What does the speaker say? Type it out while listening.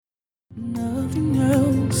Nothing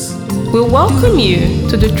else. We welcome you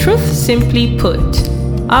to the Truth Simply Put,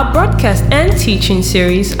 our broadcast and teaching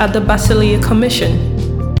series at the Basileia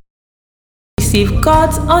Commission. Receive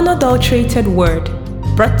God's unadulterated word,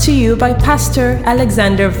 brought to you by Pastor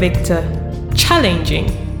Alexander Victor,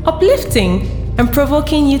 challenging, uplifting, and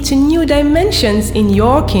provoking you to new dimensions in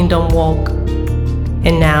your kingdom walk.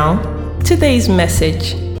 And now, today's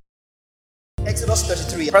message. Exodus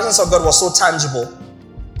 33, the presence of God was so tangible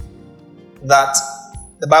that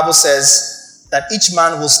the Bible says that each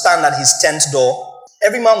man will stand at his tent door.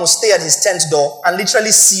 Every man will stay at his tent door and literally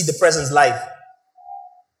see the presence live,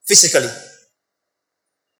 physically.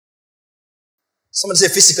 Somebody say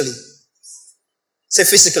physically. Say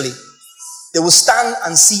physically. They will stand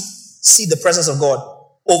and see the presence of God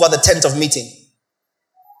over the tent of meeting.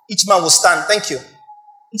 Each man will stand. Thank you.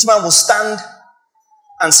 Each man will stand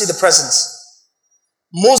and see the presence.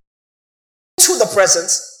 Moses to the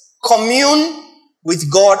presence, commune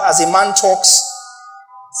with God as a man talks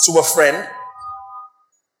to a friend,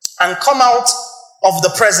 and come out of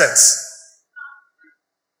the presence.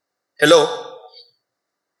 Hello?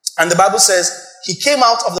 And the Bible says he came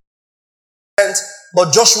out of the tent,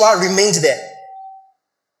 but Joshua remained there.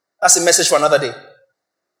 That's a message for another day.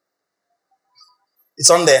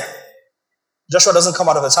 It's on there. Joshua doesn't come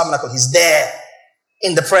out of the tabernacle. He's there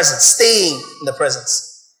in the presence, staying in the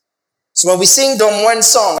presence. So when we sing Dom One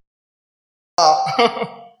song,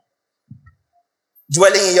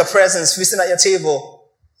 dwelling in your presence, feasting at your table,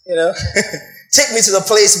 take me to the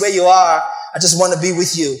place where you are. I just want to be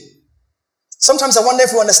with you. Sometimes I wonder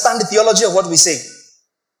if we understand the theology of what we say.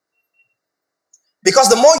 Because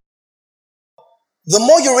the more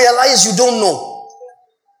you realize you don't know.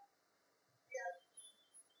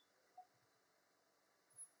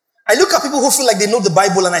 I look at people who feel like they know the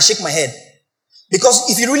Bible and I shake my head. Because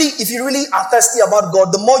if you really are thirsty about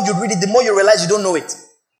God, the more you read it, the more you realize you don't know it.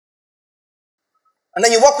 And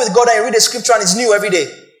then you walk with God and you read a scripture and it's new every day.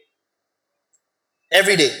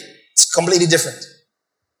 Every day. It's completely different.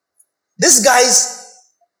 These guys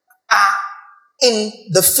are in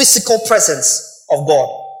the physical presence of God,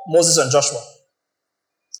 Moses and Joshua.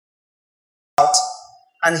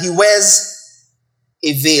 And he wears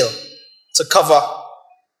a veil to cover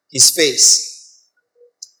his face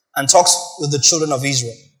and talks with the children of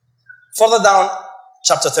Israel. Further down,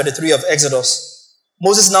 chapter 33 of Exodus,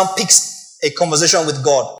 Moses now picks a conversation with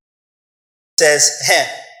God. He says,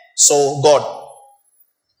 so God,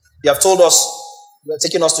 you have told us, you are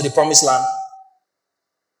taking us to the promised land.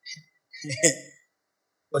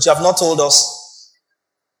 But you have not told us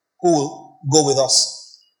who will go with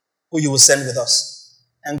us, who you will send with us.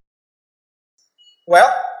 And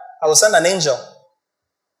well, I will send an angel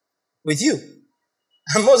with you.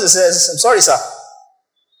 And Moses says, I'm sorry, sir.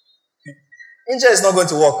 Angel is not going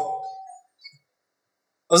to work.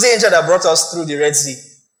 It was the angel that brought us through the Red Sea,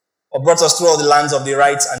 or brought us through all the lands of the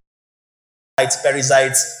Rites and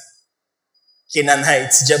Perizzites,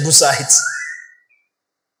 Canaanites, Jebusites.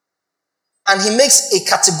 And he makes a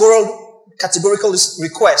categorical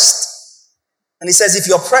request. And he says, if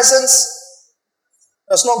your presence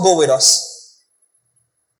does not go with us.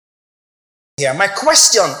 Here, my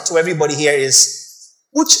question to everybody here is,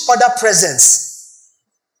 which other presence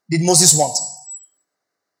did Moses want?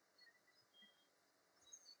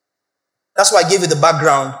 That's why I gave you the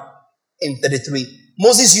background in 33.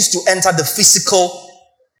 Moses used to enter the physical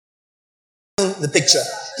in the picture.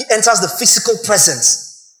 He enters the physical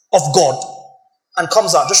presence of God and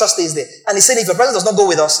comes out. Joshua stays there. And he said, if your presence does not go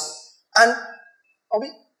with us, and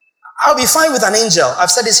I'll be fine with an angel.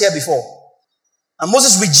 I've said this here before. And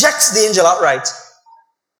Moses rejects the angel outright.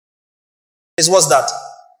 What's that?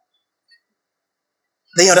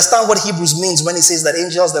 Then you understand what Hebrews means when he says that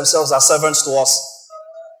angels themselves are servants to us.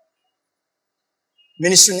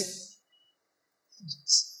 Ministering.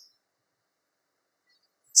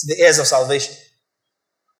 It's the heirs of salvation.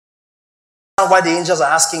 Why the angels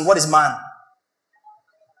are asking, what is man?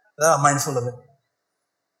 They are mindful of it.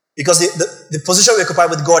 Because the position we occupy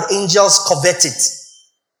with God, angels covet it.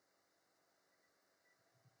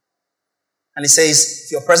 And he says,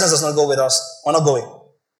 if your presence does not go with us, we're not going.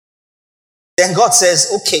 Then God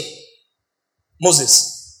says, okay,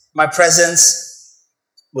 Moses, my presence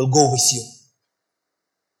will go with you.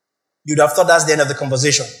 You'd have thought that's the end of the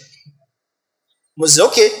conversation. Moses said,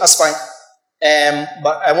 okay, that's fine.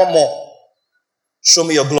 But I want more. Show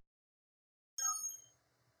me your glory.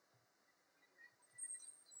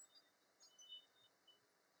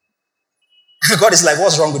 God is like,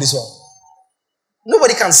 what's wrong with this one?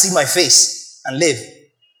 Nobody can see my face and live.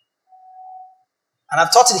 And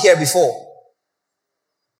I've taught it here before.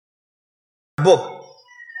 Book.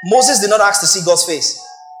 Moses did not ask to see God's face.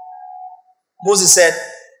 Moses said,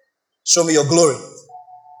 show me your glory.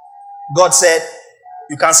 God said,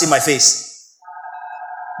 you can't see my face.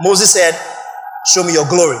 Moses said, show me your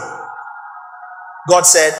glory. God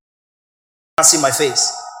said, you can't see my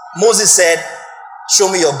face. Moses said,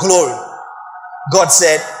 show me your glory. God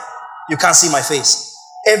said, you can't see my face.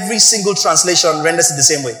 Every single translation renders it the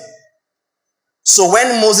same way. So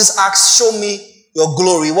when Moses asked, show me your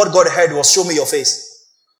glory, what God heard was, show me your face.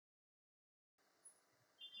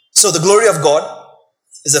 So the glory of God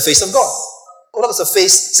is the face of God. What does a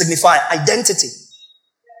face signify? Identity.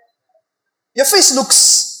 Your face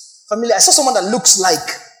looks familiar. I saw someone that looks like,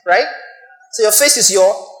 right? So your face is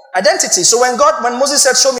your identity. So when Moses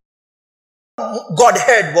said, show me, God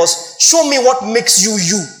heard was, show me what makes you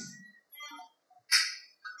you.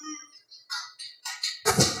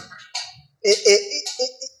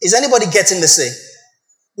 Is anybody getting this thing?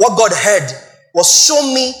 What God heard was, show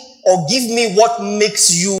me or give me what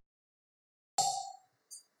makes you.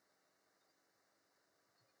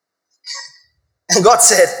 And God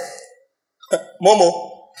said,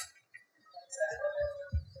 Momo,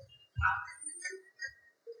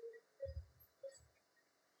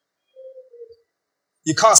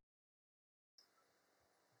 you can't,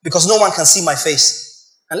 because no one can see my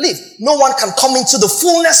face and live. No one can come into the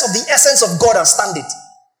fullness of the essence of God and stand it.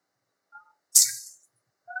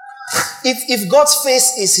 If God's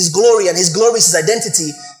face is his glory and his glory is his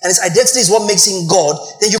identity, and his identity is what makes him God,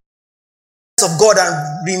 then you can of God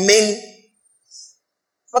and remain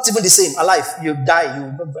not even the same, alive. You die.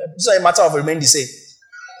 It's not a matter of remaining the same.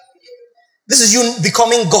 This is you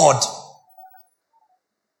becoming God.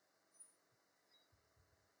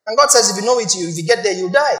 And God says, if you know it, if you get there,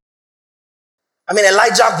 you'll die. I mean,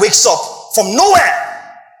 Elijah wakes up from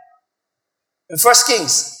nowhere in 1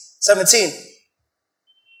 Kings 17. And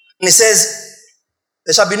he says,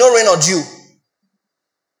 there shall be no rain or dew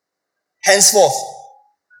henceforth.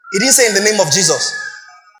 He didn't say in the name of Jesus.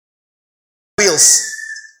 Wills.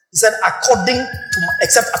 He said,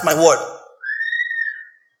 except at my word.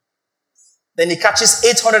 Then he catches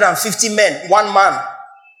 850 men, one man,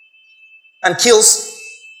 and kills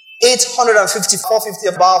 850, 450,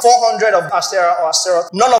 about 400 of Ashtaroth.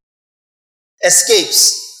 None of them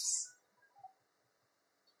escapes.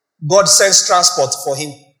 God sends transport for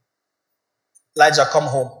him. Elijah, come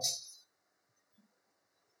home.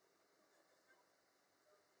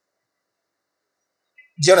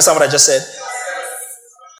 Do you understand what I just said?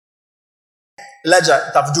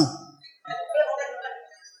 Elijah, Tavdu.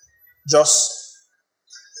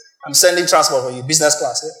 I'm sending transport for you, business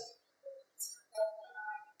class. Yeah?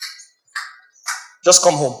 Just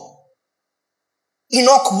come home.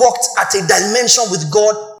 Enoch walked at a dimension with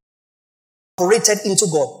God, operated into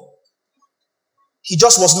God. He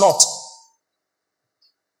just was not.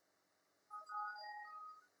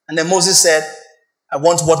 And then Moses said, I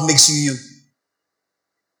want what makes you you.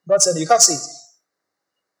 God said, you can't see it.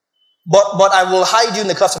 But I will hide you in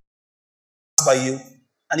the cleft by you,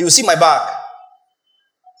 and you will see my back.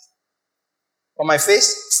 But my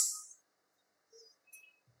face?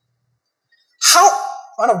 How,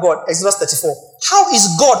 man of God, Exodus 34. How is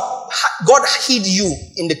God hid you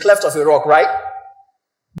in the cleft of a rock, right?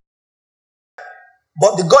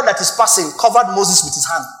 But the God that is passing covered Moses with his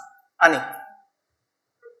hand. Annie.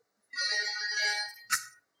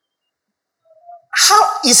 How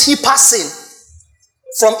is he passing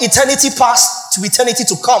from eternity past to eternity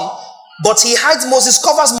to come? But he hides Moses,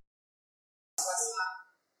 covers Moses.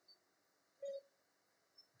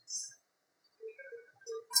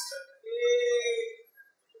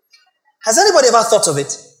 Has anybody ever thought of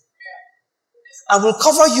it? I will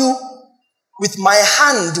cover you with my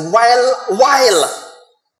hand while.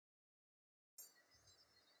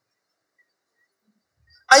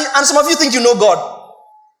 And some of you think you know God.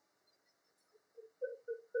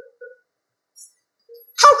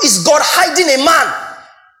 How is God hiding a man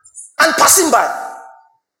and passing by?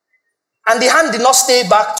 And the hand did not stay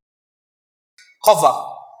back to cover.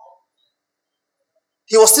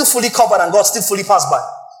 He was still fully covered and God still fully passed by.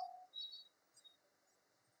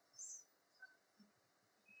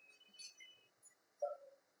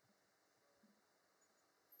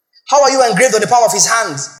 How are you engraved on the palm of his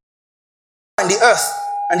hand and the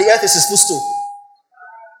earth is his footstool?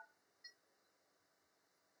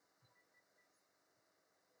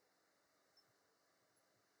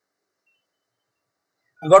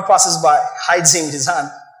 And God passes by, hides him with his hand,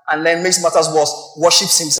 and then makes matters worse,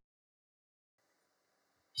 worships himself.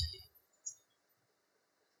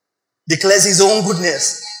 Declares his own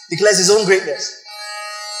goodness, declares his own greatness.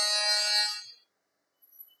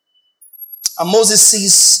 And Moses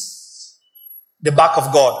sees the back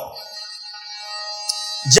of God.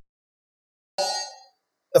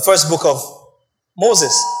 The first book of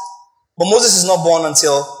Moses. But Moses is not born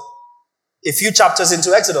until a few chapters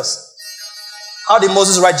into Exodus. How did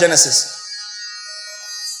Moses write Genesis?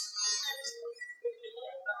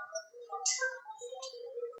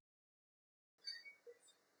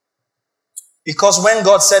 Because when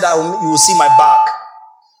God said, you will see my back,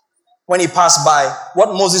 when he passed by,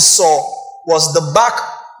 what Moses saw was the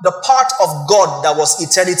part of God that was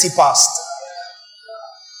eternity past.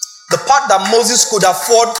 The part that Moses could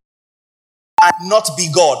afford and not be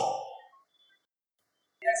God.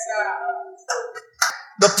 Yes, sir.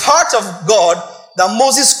 The part of God that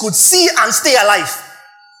Moses could see and stay alive.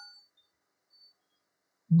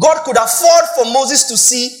 God could afford for Moses to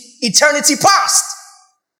see eternity past,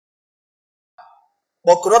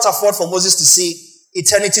 but could not afford for Moses to see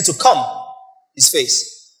eternity to come, his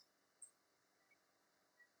face.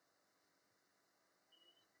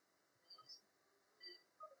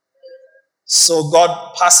 So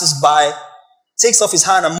God passes by, takes off his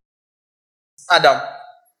hand and Adam.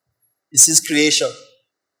 He sees creation.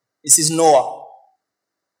 He sees Noah.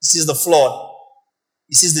 He sees the flood.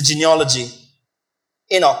 He sees the genealogy.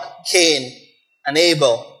 Enoch, Cain, and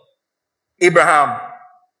Abel. Abraham,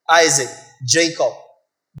 Isaac, Jacob.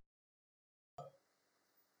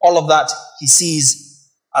 All of that he sees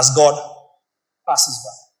as God passes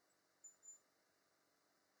by.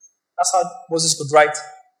 That's how Moses could write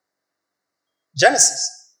Genesis.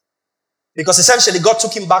 Because essentially God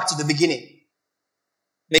took him back to the beginning.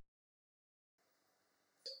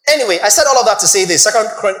 Anyway, I said all of that to say this. 2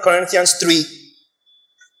 Corinthians 3.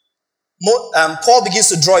 Paul begins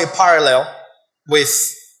to draw a parallel with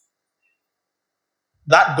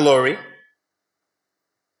that glory.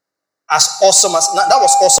 As awesome as that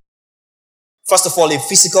was awesome. First of all, a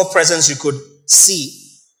physical presence you could see.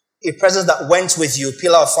 A presence that went with you.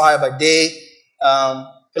 Pillar of fire by day.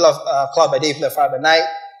 Pillar of cloud by day, pillar of fire by night.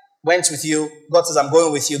 Went with you. God says, I'm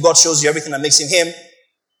going with you. God shows you everything that makes him him.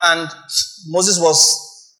 And Moses was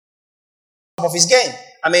top of his game.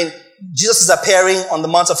 I mean, Jesus is appearing on the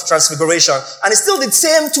Mount of Transfiguration. And it's still the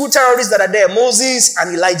same two terrorists that are there, Moses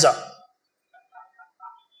and Elijah.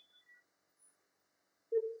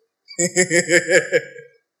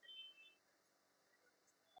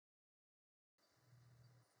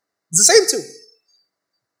 It's the same two.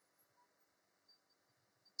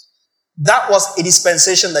 That was a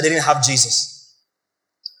dispensation that didn't have Jesus.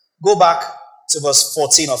 Go back to verse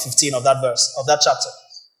 14 or 15 of that verse, of that chapter.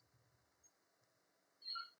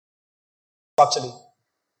 Actually,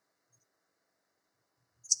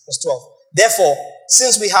 verse 12. Therefore,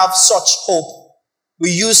 since we have such hope,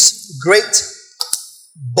 we use great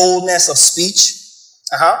boldness of speech.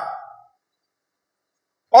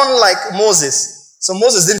 Unlike Moses. So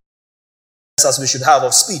Moses didn't have as we should have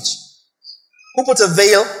of speech. Who put a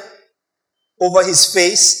veil over his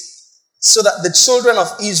face so that the children of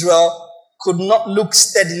Israel could not look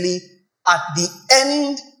steadily at the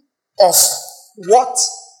end of what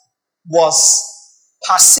was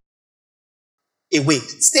passing away.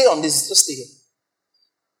 Stay on this, just stay here.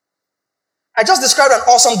 I just described an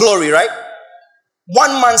awesome glory, right?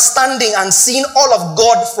 One man standing and seeing all of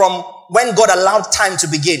God from when God allowed time to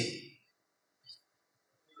begin.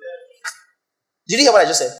 Did you hear what I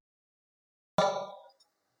just said?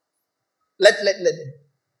 Let.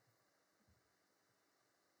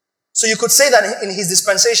 So you could say that in his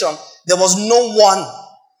dispensation, there was no one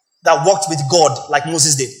that walked with God like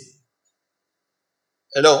Moses did.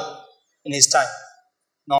 Hello? In his time.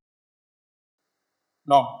 No.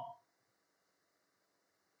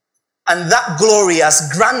 And that glory,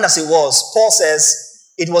 as grand as it was, Paul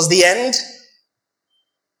says, it was the end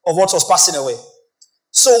of what was passing away.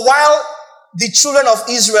 So while the children of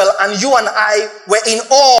Israel and you and I were in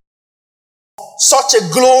awe of such a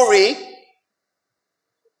glory,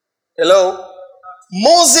 hello,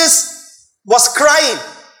 Moses was crying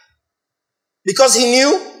because he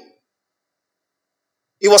knew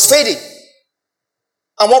it was fading.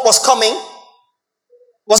 And what was coming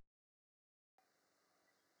was,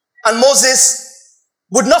 and Moses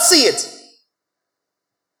would not see it.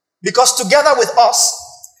 Because together with us,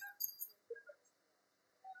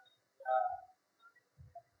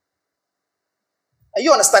 are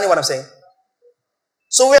you understanding what I'm saying?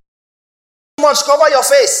 So we have much cover your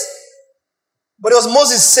face. But it was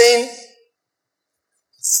Moses saying,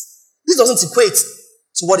 this doesn't equate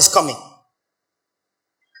to what is coming.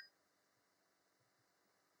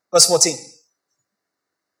 Verse 14.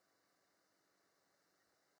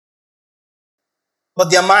 But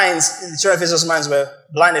their minds, the children of Israel's minds were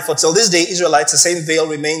blinded. For till this day, Israelites, the same veil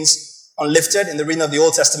remains unlifted in the reading of the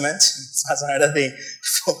Old Testament. That's another thing.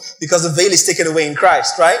 Because the veil is taken away in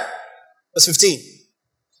Christ, right? Verse 15.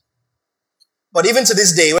 But even to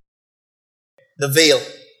this day, the veil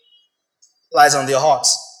lies on their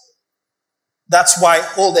hearts. That's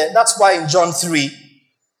why in John 3,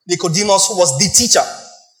 Nicodemus, who was the teacher,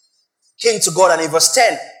 came to God, and in verse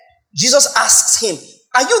 10, Jesus asks him,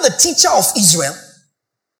 "Are you the teacher of Israel?"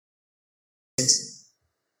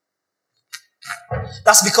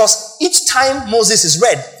 That's because each time Moses is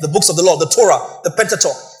read, the books of the law, the Torah, the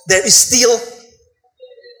Pentateuch, there is still...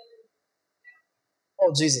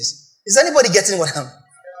 Oh, Jesus. Is anybody getting what I'm...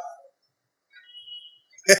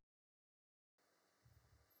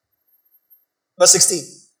 Verse 16.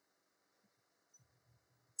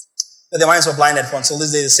 Their minds were blinded, for until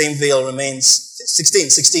this day the same veil remains.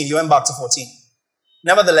 16, you went back to 14.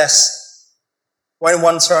 Nevertheless, when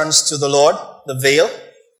one turns to the Lord, the veil,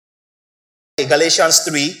 Galatians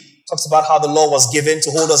 3 talks about how the law was given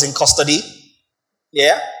to hold us in custody,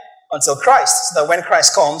 until Christ, so that when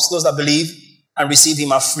Christ comes, those that believe and receive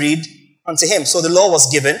him are freed unto him. So the law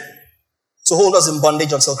was given to hold us in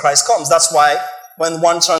bondage until Christ comes. That's why when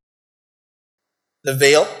one turns, the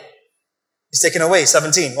veil is taken away.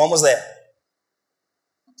 17, we're almost there.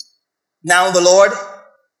 Now the Lord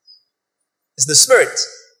is the Spirit.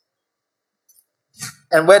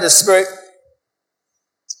 And where the Spirit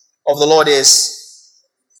of the Lord is,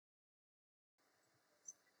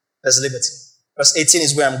 there's liberty. Verse 18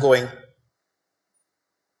 is where I'm going.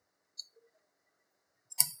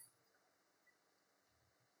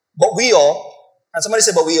 But we all, and somebody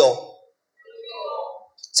say, but we all.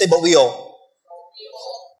 Say, but we all.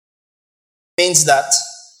 Means that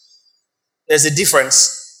there's a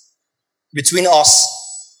difference between us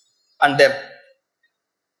and them.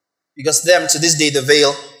 Because them, to this day, the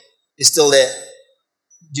veil is still there.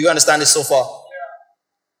 Do you understand this so far?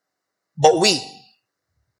 But we,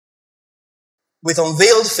 with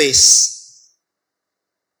unveiled face,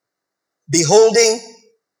 beholding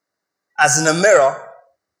as in a mirror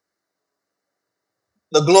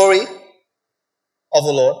the glory of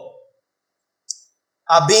the Lord,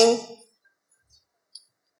 are being...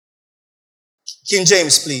 King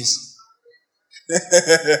James, please.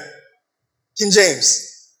 King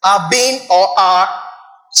James. Are being or are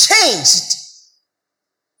changed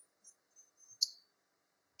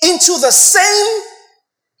into the same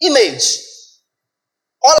image.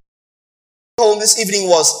 All I heard this evening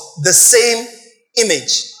was the same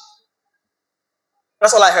image.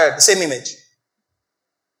 That's all I heard, the same image.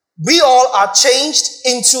 We all are changed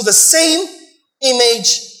into the same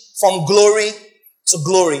image from glory to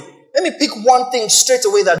glory. Let me pick one thing straight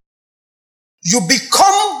away, that you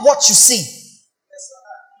become what you see.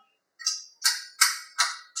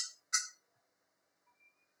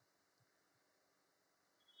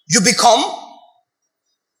 You become.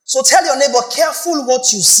 So tell your neighbor, careful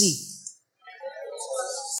what you see.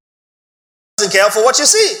 Careful what you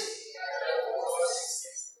see.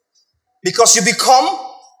 Because you become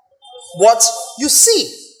what you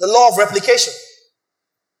see. The law of replication.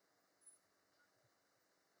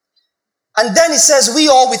 And then it says, we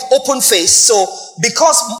all with open face. So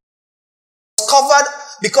because it was covered,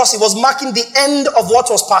 because it was marking the end of what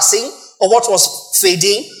was passing or what was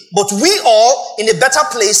fading, but we all in a better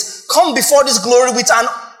place come before this glory with an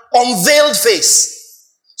unveiled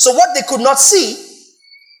face. So what they could not see,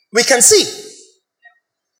 we can see.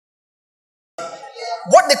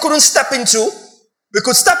 What they couldn't step into, we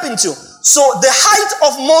could step into. So the height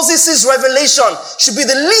of Moses' revelation should be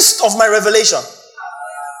the least of my revelation.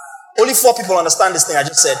 Only 4 people understand this thing I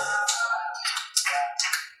just said.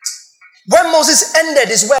 When Moses ended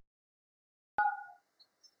is where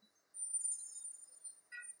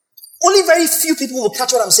only very few people will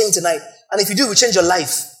catch what I'm saying tonight. And if you do, it will change your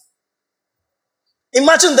life.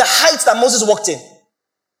 Imagine the height that Moses walked in.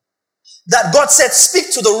 That God said,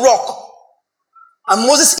 speak to the rock. And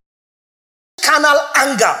Moses, carnal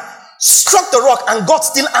anger, struck the rock, and God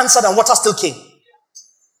still answered and water still came.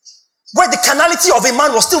 Where the carnality of a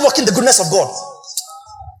man was still working the goodness of God.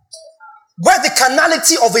 Where the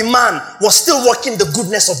carnality of a man was still working the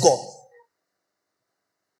goodness of God.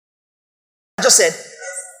 I just said,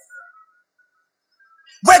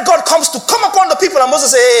 where God comes to come upon the people and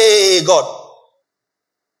Moses say, hey, God.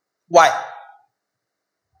 Why?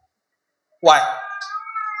 Why?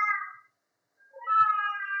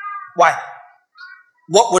 Why?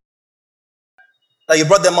 What would that you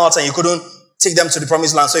brought them out and you couldn't take them to the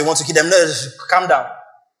promised land, so you want to keep them? No, calm down.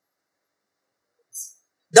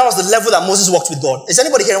 That was the level that Moses walked with God. Is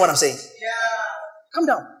anybody hearing what I'm saying? Yeah. Calm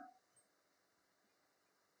down.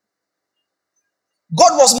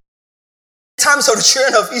 God was times of the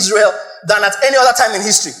children of Israel than at any other time in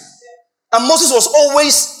history. And Moses was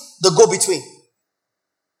always the go-between.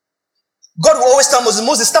 God will always tell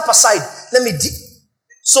Moses, step aside.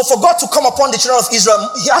 So for God to come upon the children of Israel,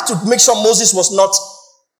 he had to make sure Moses was not.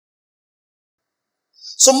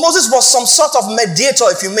 So Moses was some sort of mediator,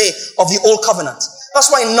 if you may, of the old covenant. That's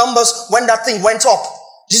why in Numbers, when that thing went up,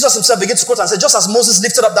 Jesus himself began to quote and say, just as Moses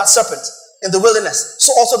lifted up that serpent in the wilderness,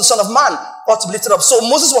 so also the Son of Man ought to be lifted up. So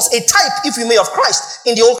Moses was a type, if you may, of Christ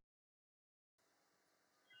in the old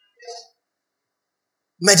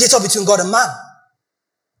mediator between God and man.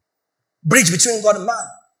 Bridge between God and man.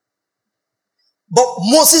 But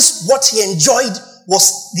Moses, what he enjoyed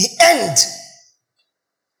was the end.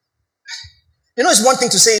 You know, it's one thing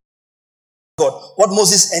to say, God, what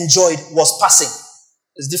Moses enjoyed was passing.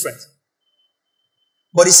 It's different.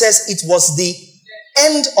 But he says it was the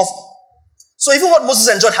end of. So even what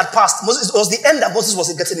Moses enjoyed had passed. It was the end that Moses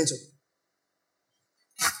was getting into.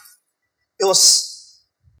 It was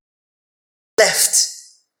left.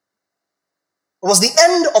 It was the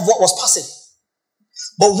end of what was passing.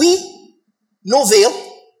 But we, no veil,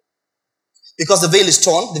 because the veil is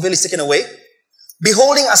torn, the veil is taken away,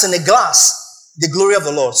 beholding as in a glass the glory of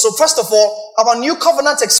the Lord. So first of all, our new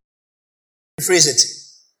covenant phrase it.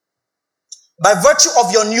 By virtue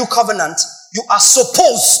of your new covenant, you are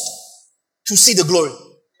supposed to see the glory.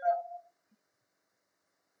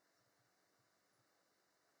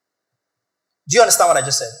 Do you understand what I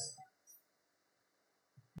just said?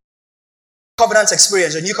 Covenant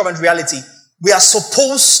experience, a new covenant reality, we are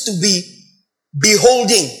supposed to be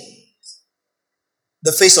beholding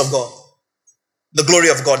the face of God, the glory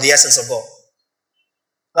of God, the essence of God.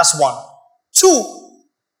 That's one. Two,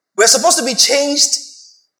 we're supposed to be changed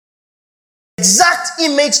exact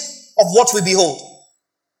image of what we behold.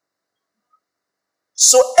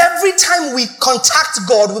 So every time we contact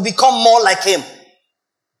God, we become more like him.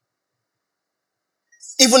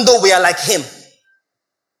 Even though we are like him.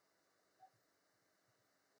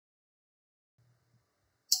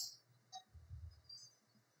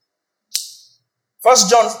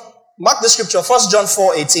 Mark the scripture, 1 John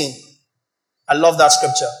 4:18. I love that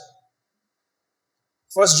scripture.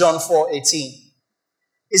 1 John 4:18.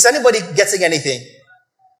 Is anybody getting anything?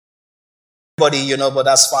 Anybody, but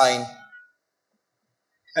that's fine.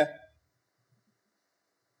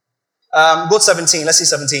 Go to 17. Let's see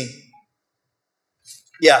 17.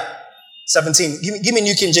 Yeah, 17. Give me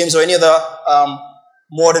New King James or any other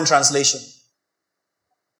modern translation.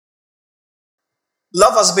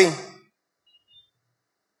 Love has been.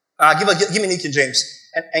 Give me New King James,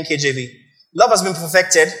 NKJV. Love has been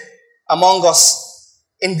perfected among us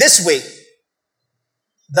in this way,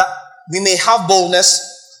 that we may have boldness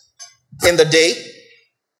in the day.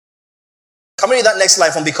 Come read that next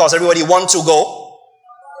slide from because everybody want to go.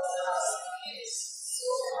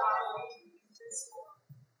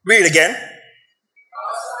 Read it again.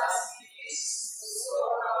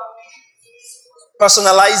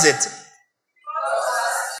 Personalize it.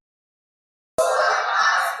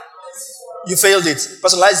 You failed it.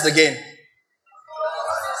 Personalize it again.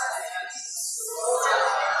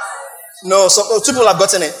 No, so two people have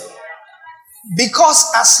gotten it.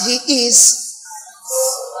 Because as he is,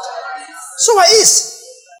 so I is.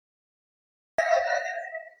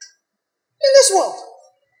 In this world.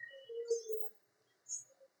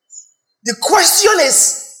 The question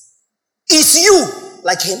is you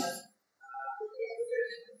like him?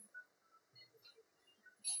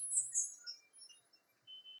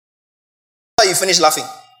 You finish laughing.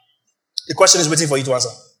 The question is waiting for you to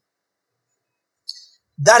answer.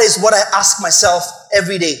 That is what I ask myself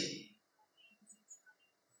every day.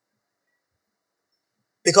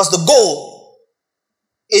 Because the goal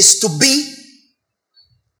is to be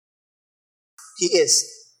he is.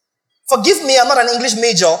 Forgive me, I'm not an English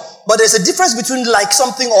major, but there's a difference between like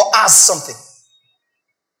something or as something.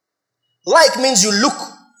 Like means you look.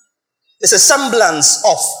 There's a semblance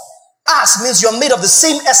of. As means you're made of the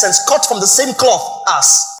same essence, cut from the same cloth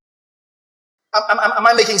as. Am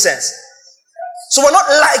I making sense? So we're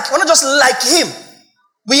not just like him.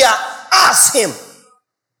 We are as him.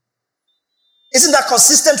 Isn't that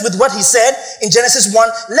consistent with what he said in Genesis 1?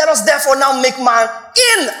 Let us therefore now make man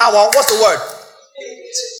in our, what's the word?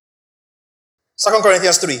 2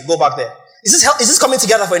 Corinthians 3. Go back there. Is this coming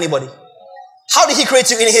together for anybody? How did he create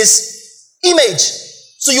you? In his image.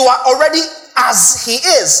 So you are already as he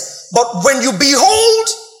is. But when you behold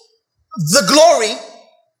the glory,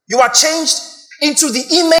 you are changed into the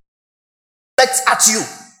image that reflects at you.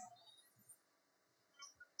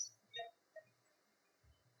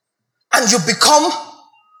 And you become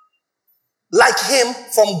like him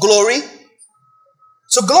from glory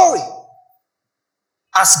to glory.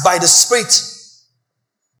 as by the Spirit.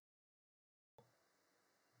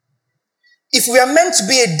 If we are meant to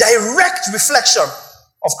be a direct reflection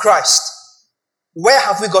of Christ, where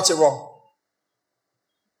have we got it wrong?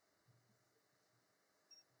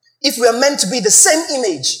 If we are meant to be the same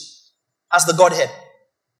image as the Godhead.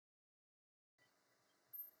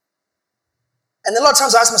 And a lot of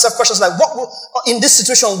times I ask myself questions like, in this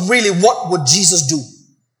situation, really, what would Jesus do?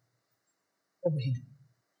 What would he do?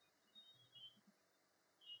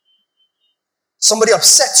 Somebody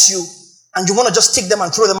upsets you and you want to just take them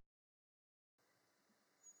and throw them out.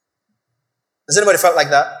 Has anybody felt like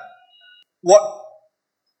that? What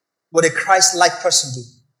would a Christ-like person do?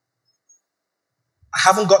 I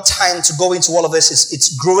haven't got time to go into all of this.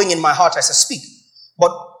 It's growing in my heart as I speak. But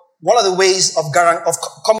one of the ways of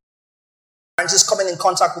coming in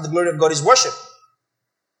contact with the glory of God is worship.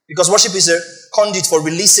 Because worship is a conduit for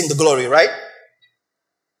releasing the glory, right?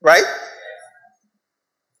 Right?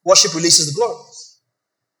 Worship releases the glory.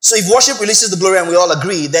 So if worship releases the glory and we all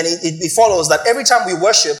agree, then it follows that every time we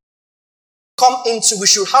worship, we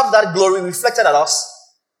should have that glory reflected at us,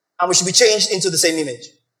 and we should be changed into the same image.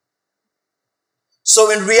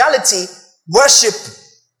 So in reality, worship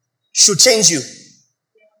should change you.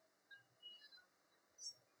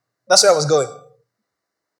 That's where I was going.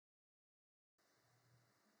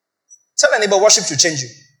 Tell anybody, worship should change you.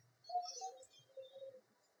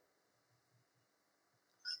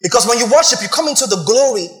 Because when you worship, you come into the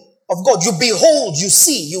glory of God. You behold, you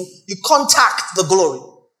see, you contact the glory.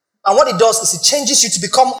 And what it does is it changes you to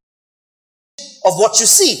become of what you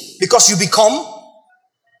see. Because you become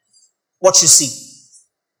what you see.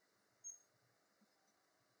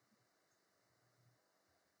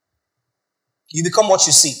 You become what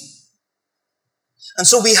you see. And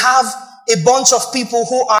so we have a bunch of people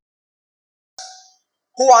who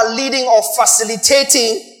are leading or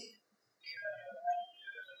facilitating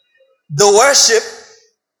the worship,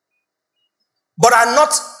 but are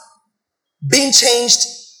not being changed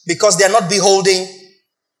because they are not beholding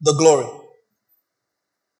the glory. We're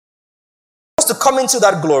supposed to come into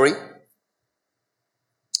that glory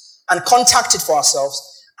and contact it for ourselves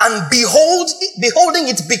and beholding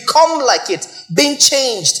it, become like it, being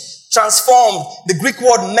changed, transformed. The Greek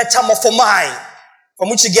word metamorphomai, from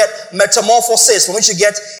which you get metamorphosis, from which you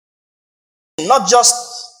get not just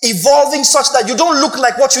evolving such that you don't look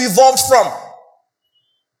like what you evolved from.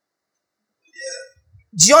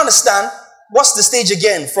 Do you understand? What's the stage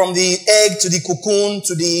again? From the egg to the cocoon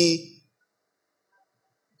to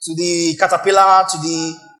the caterpillar to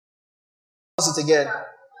the, what's it again?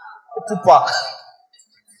 Pupa.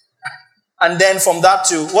 And then from that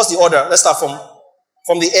to, what's the order? Let's start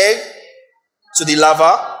from the egg to the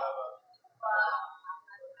larva.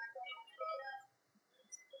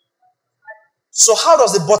 So how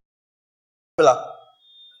does the caterpillar?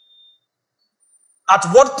 At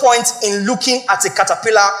what point in looking at a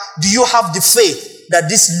caterpillar do you have the faith that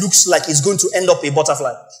this looks like it's going to end up a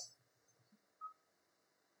butterfly?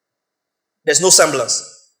 There's no semblance.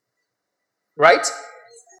 Right?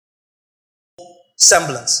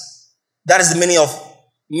 Semblance. That is the meaning of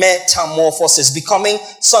metamorphosis, becoming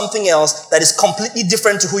something else that is completely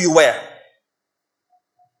different to who you were.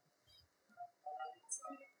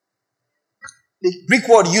 The Greek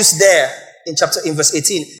word used there in verse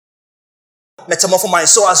 18, metamorphomai.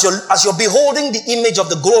 So as you're beholding the image of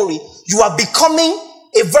the glory, you are becoming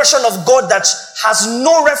a version of God that has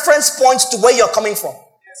no reference point to where you're coming from.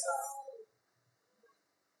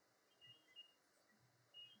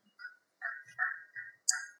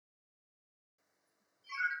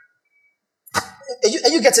 Are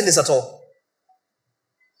you getting this at all?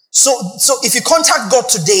 So if you contact God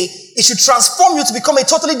today, it should transform you to become a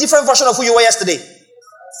totally different version of who you were yesterday.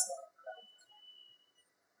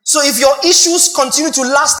 So if your issues continue to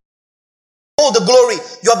last, all the glory,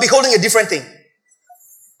 you are beholding a different thing.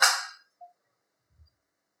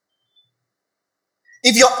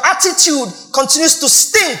 If your attitude continues to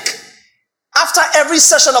stink after every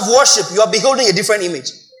session of worship, you are beholding a different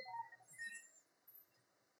image.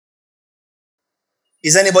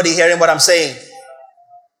 Is anybody hearing what I'm saying?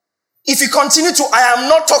 If you continue to, I am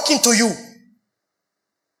not talking to you.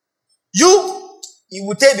 You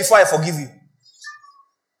will tell before I forgive you.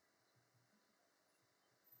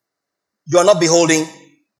 You are not beholding.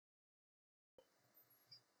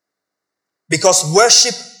 Because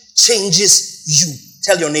worship changes you.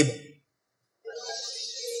 Tell your neighbor.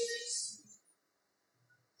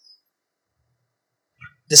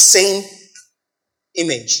 The same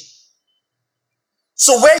image.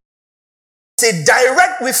 So where it's a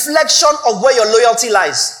direct reflection of where your loyalty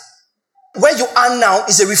lies. Where you are now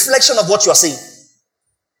is a reflection of what you are saying.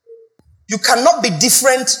 You cannot be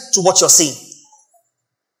different to what you're seeing.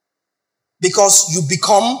 Because you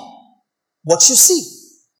become what you see.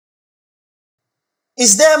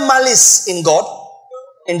 Is there malice in God?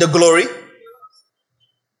 In the glory?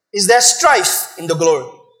 Is there strife in the glory?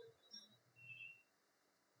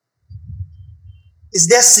 Is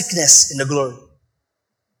there sickness in the glory?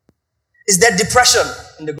 Is there depression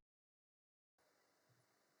in the glory?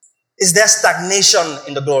 Is there stagnation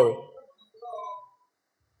in the glory?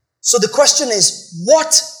 So the question is,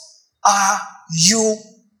 what are you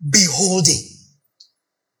beholding?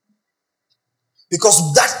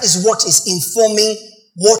 Because that is what is informing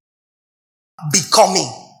what you are becoming.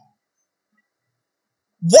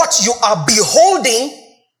 What you are beholding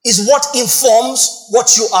is what informs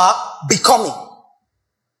what you are becoming.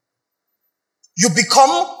 You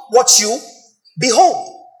become what you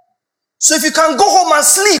behold. So if you can go home and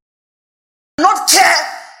sleep, not care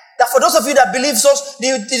that for those of you that believe so,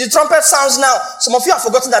 the trumpet sounds now. Some of you have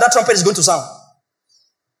forgotten that trumpet is going to sound.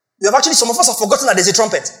 Some of us have forgotten that there's a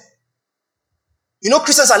trumpet. You know,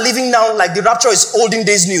 Christians are living now like the rapture is olden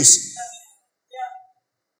days news.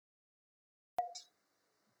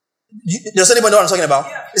 Does anybody know what I'm talking about?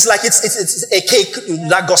 It's like it's a cake,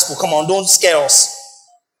 that gospel. Come on, don't scare us.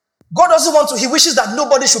 God doesn't want to, he wishes that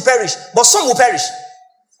nobody should perish, but some will perish.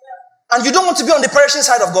 And you don't want to be on the perishing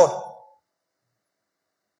side of God.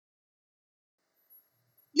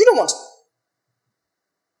 You don't want to.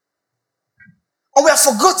 And we have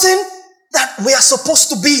forgotten that we are supposed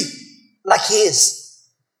to be like he is.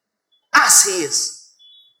 As he is.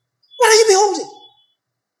 What are you beholding?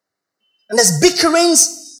 And there's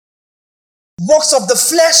bickerings, works of the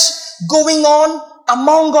flesh going on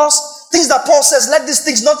among us. Things that Paul says, let these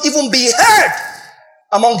things not even be heard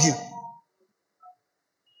among you.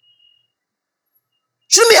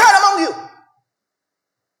 Shouldn't be heard among you.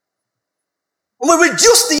 When we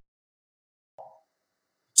reduce the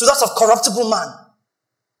to that of corruptible man,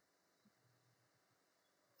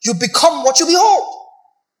 you become what you behold.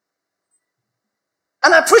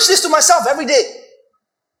 And I preach this to myself every day.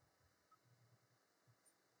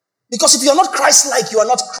 Because if you're not Christ-like, you are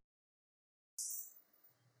not Christ.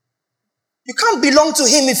 You can't belong to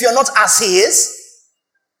him if you're not as he is.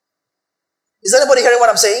 Is anybody hearing what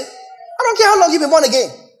I'm saying? I don't care how long you've been born again.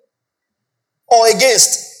 Or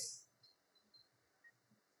against.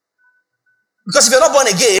 Because if you're not born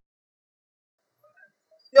again,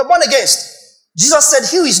 you're born against. Jesus said,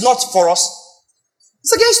 he who is not for us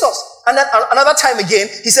is against us. And then another time again,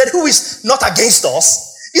 he said, who is not against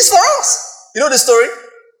us is for us. You know the story?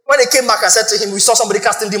 When they came back and said to him, we saw somebody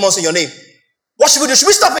casting demons in your name. What should we do? Should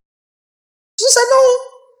we stop it? Jesus said, no.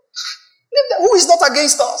 Leave them. Who is not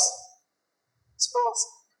against us? It's for us.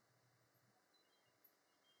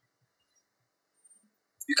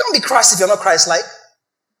 You can't be Christ if you're not Christ-like.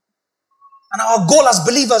 And our goal as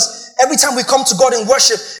believers, every time we come to God in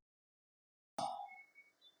worship,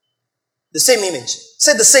 the same image.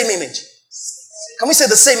 Say the same image. Can we say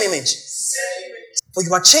the same image? For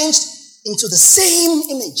you are changed into the same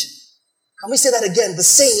image. Can we say that again? The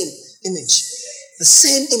same image. The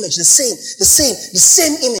same image. The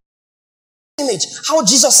same image. How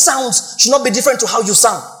Jesus sounds should not be different to how you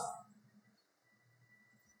sound.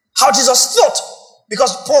 How Jesus thought.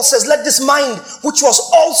 Because Paul says, let this mind, which was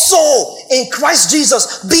also in Christ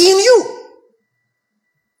Jesus, be in you.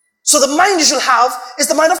 So the mind you should have is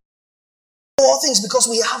the mind of all things, because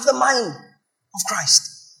we have the mind of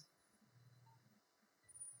Christ.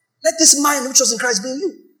 Let this mind, which was in Christ, be in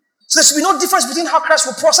you. So there should be no difference between how Christ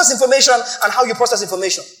will process information and how you process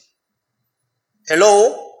information.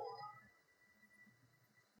 Hello?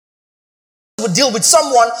 You would deal with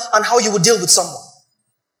someone and how you would deal with someone.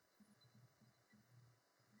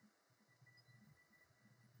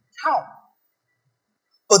 How?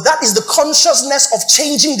 But that is the consciousness of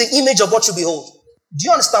changing the image of what you behold. Do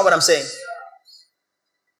you understand what I'm saying?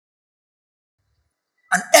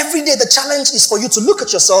 And every day the challenge is for you to look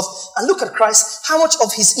at yourself and look at Christ. How much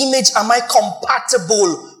of his image am I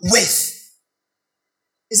compatible with?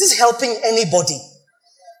 Is this helping anybody?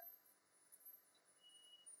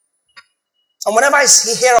 And whenever I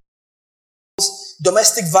hear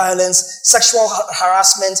domestic violence, sexual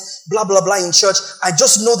harassment, blah, blah, blah in church, I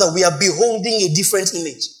just know that we are beholding a different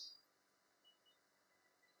image.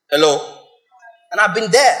 Hello? And I've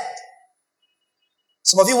been there.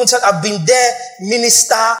 Some of you will tell, I've been there,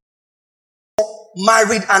 minister,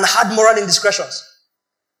 married, and had moral indiscretions.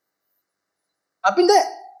 I've been there.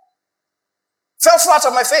 Fell flat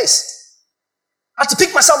on my face. I had to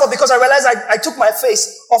pick myself up because I realized I took my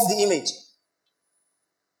face off the image.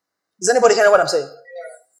 Is anybody hearing what I'm saying?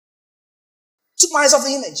 Took my eyes off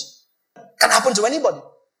the image. Can happen to anybody.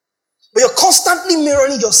 But you're constantly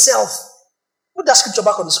mirroring yourself. Put that scripture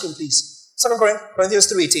back on the screen, please. 2 Corinthians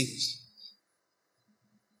 3:18.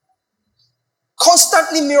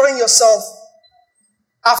 Constantly mirroring yourself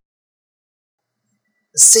after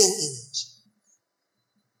the same image.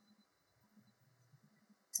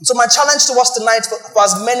 And so my challenge to us tonight, for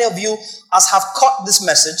as many of you as have caught this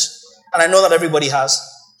message, and I know that everybody has,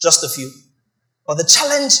 just a few, but the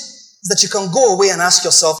challenge is that you can go away and ask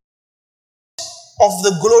yourself, of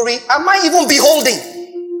the glory am I even beholding?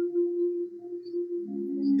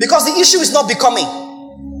 Because the issue is not becoming.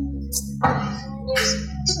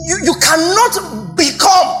 You cannot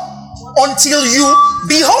become until you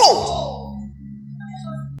behold.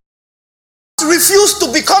 Refuse to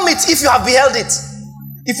become it if you have beheld it.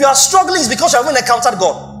 If you are struggling, it's because you haven't encountered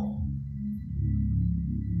God.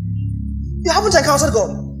 You haven't encountered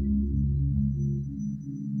God.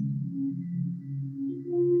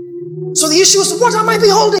 So the issue is, what am I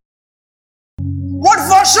beholding? What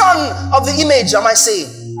version of the image am I seeing?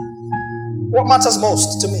 What matters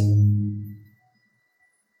most to me?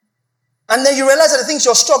 And then you realize that the things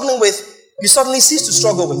you're struggling with, you suddenly cease to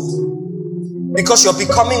struggle with. Because you're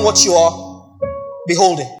becoming what you are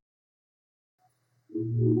beholding.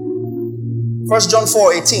 1 John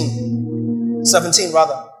 4:17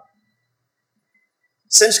 rather.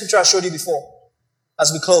 Same scripture I showed you before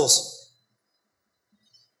as we close.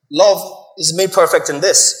 Love is made perfect in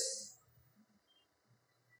this,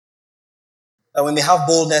 that we may have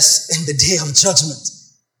boldness in the day of judgment.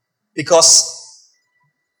 Because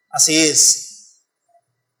as He is,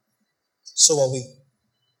 so are we.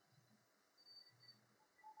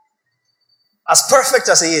 As perfect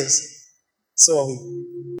as He is, so are we.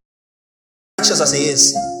 Righteous as He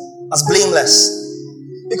is, as blameless.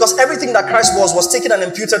 Because everything that Christ was taken and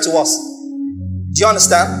imputed to us. Do you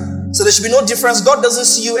understand? So there should be no difference. God doesn't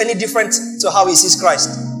see you any different to how He sees Christ.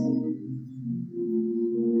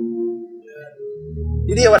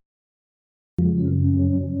 You hear what?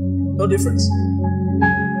 No difference.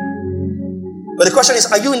 But the question is,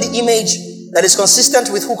 are you in the image that is consistent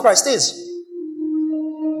with who Christ is?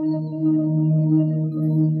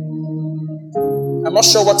 I'm not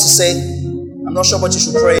sure what to say. I'm not sure what you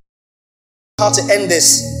should pray. How to end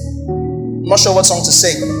this. I'm not sure what song to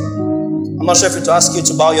sing. I'm not sure if to ask you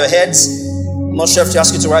to bow your heads. I'm not sure if to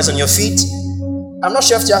ask you to rise on your feet. I'm not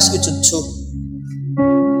sure if to ask you to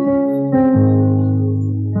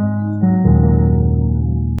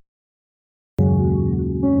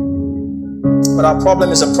But our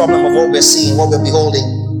problem is a problem of what we're seeing, what we're beholding.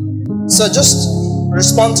 So just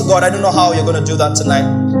respond to God. I don't know how you're going to do that tonight.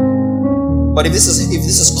 But if this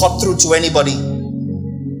is cut through to anybody,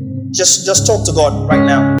 just talk to God right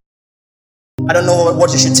now. I don't know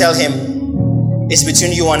what you should tell Him. It's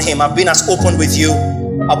between you and Him. I've been as open with you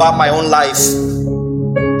about my own life.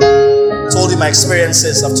 I've told you my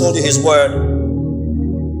experiences. I've told you His word.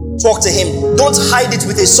 Talk to Him. Don't hide it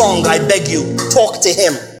with a song, I beg you. Talk to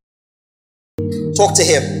Him. Talk to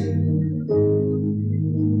Him.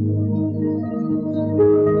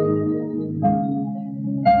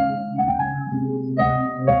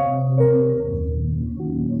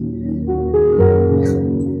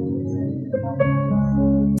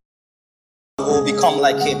 We'll become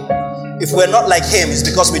like Him. If we're not like Him, it's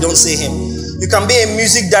because we don't see Him. You can be a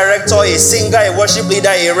music director, a singer, a worship leader,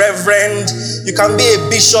 a reverend. You can be a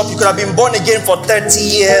bishop. You could have been born again for 30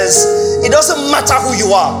 years. It doesn't matter who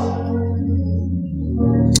you are.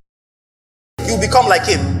 You become like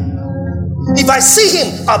Him. If I see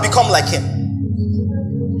Him, I'll become like Him.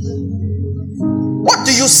 What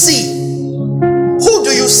do you see? Who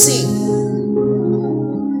do you see?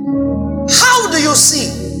 How do you see?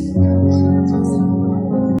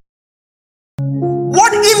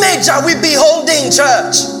 What image are we beholding,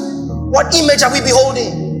 church? What image are we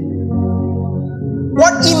beholding?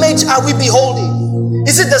 What image are we beholding?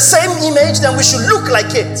 Is it the same image? Then we should look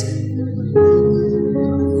like it.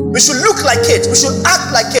 We should look like it. We should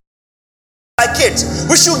act like it.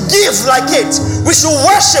 We should give like it. We should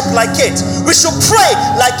worship like it. We should pray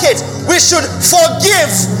like it. We should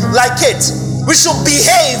forgive like it. We should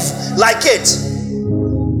behave like it.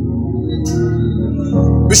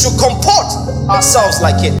 We should comport ourselves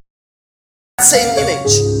like it. Same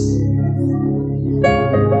image.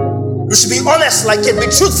 We should be honest like it. Be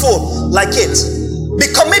truthful like it. Be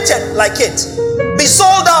committed like it. Be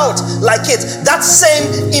sold out like it. That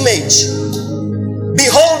same image.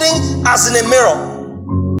 Beholding as in a mirror.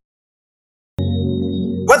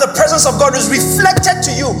 Where the presence of God is reflected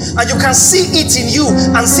to you and you can see it in you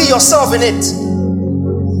and see yourself in it.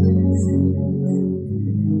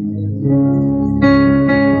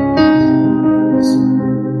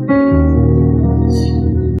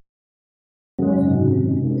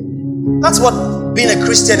 being a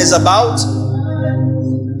Christian is about.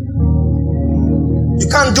 You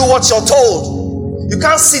can't do what you're told. You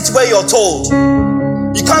can't sit where you're told.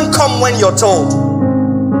 You can't come when you're told.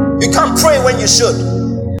 You can't pray when you should.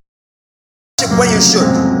 When you should.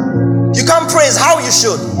 You can't praise how you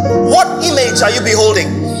should. What image are you beholding?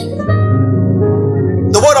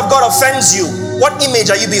 The word of God offends you. What image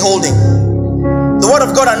are you beholding? The word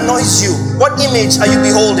of God annoys you. What image are you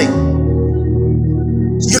beholding?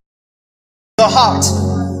 Your heart.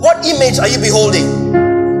 What image are you beholding?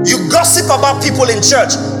 You gossip about people in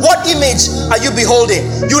church. What image are you beholding?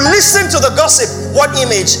 You listen to the gossip. What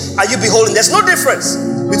image are you beholding? There's no difference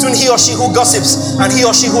between he or she who gossips and he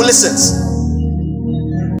or she who listens.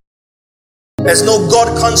 There's no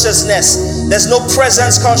God consciousness. There's no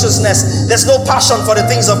presence consciousness. There's no passion for the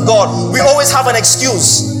things of God. We always have an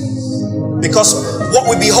excuse because what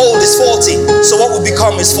we behold is faulty. So what we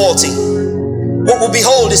become is faulty. What we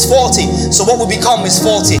behold is faulty. So what we become is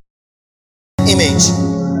faulty. Image.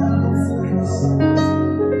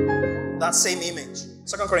 That same image.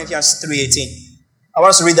 2 Corinthians 3:18. I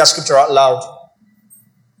want us to read that scripture out loud.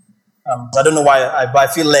 I don't know why, but I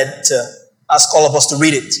feel led to ask all of us to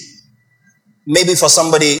read it. Maybe for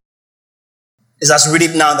somebody, it's as read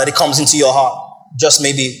it now that it comes into your heart. Just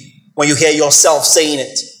maybe when you hear yourself saying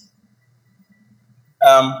it.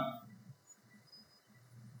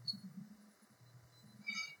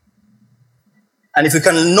 And if you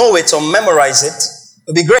can know it or memorize it,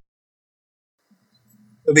 it'll be great.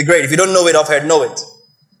 It'll be great. If you don't know it off head, know it.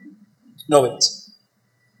 Know it.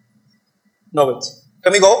 Know it.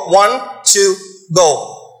 Can we go? 1, 2,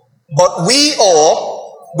 go. But we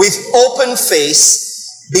all, with open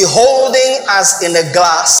face, beholding as in a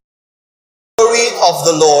glass the glory of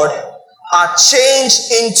the Lord, are changed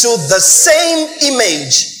into the same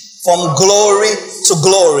image from glory to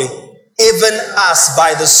glory, even as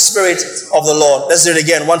by the Spirit of the Lord. Let's do it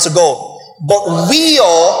again. 1 to go. But we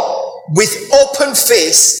all, with open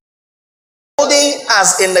face, beholding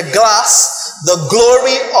as in a glass the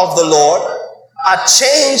glory of the Lord, are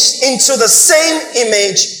changed into the same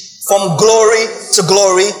image from glory to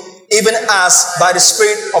glory, even as by the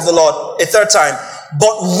Spirit of the Lord. A third time.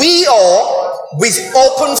 But we all, with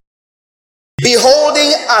open face,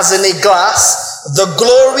 beholding as in a glass the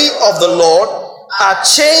glory of the Lord, are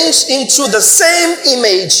changed into the same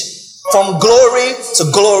image from glory to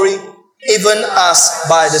glory, even as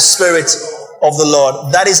by the Spirit of the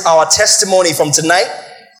Lord. That is our testimony from tonight,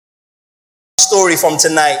 story from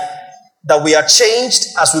tonight, that we are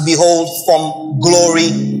changed as we behold from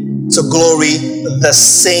glory to glory the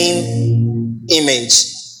same image.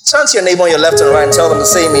 Turn to your neighbor on your left and right and tell them the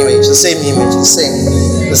same image, the same image, the same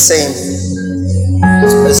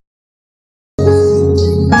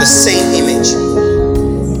image.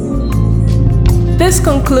 This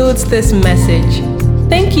concludes this message.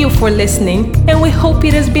 Thank you for listening, and we hope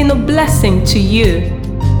it has been a blessing to you.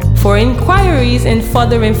 For inquiries and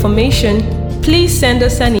further information, please send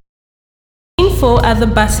us an email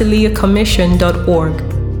info@thebasileacommission.org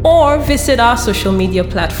or visit our social media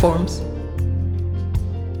platforms.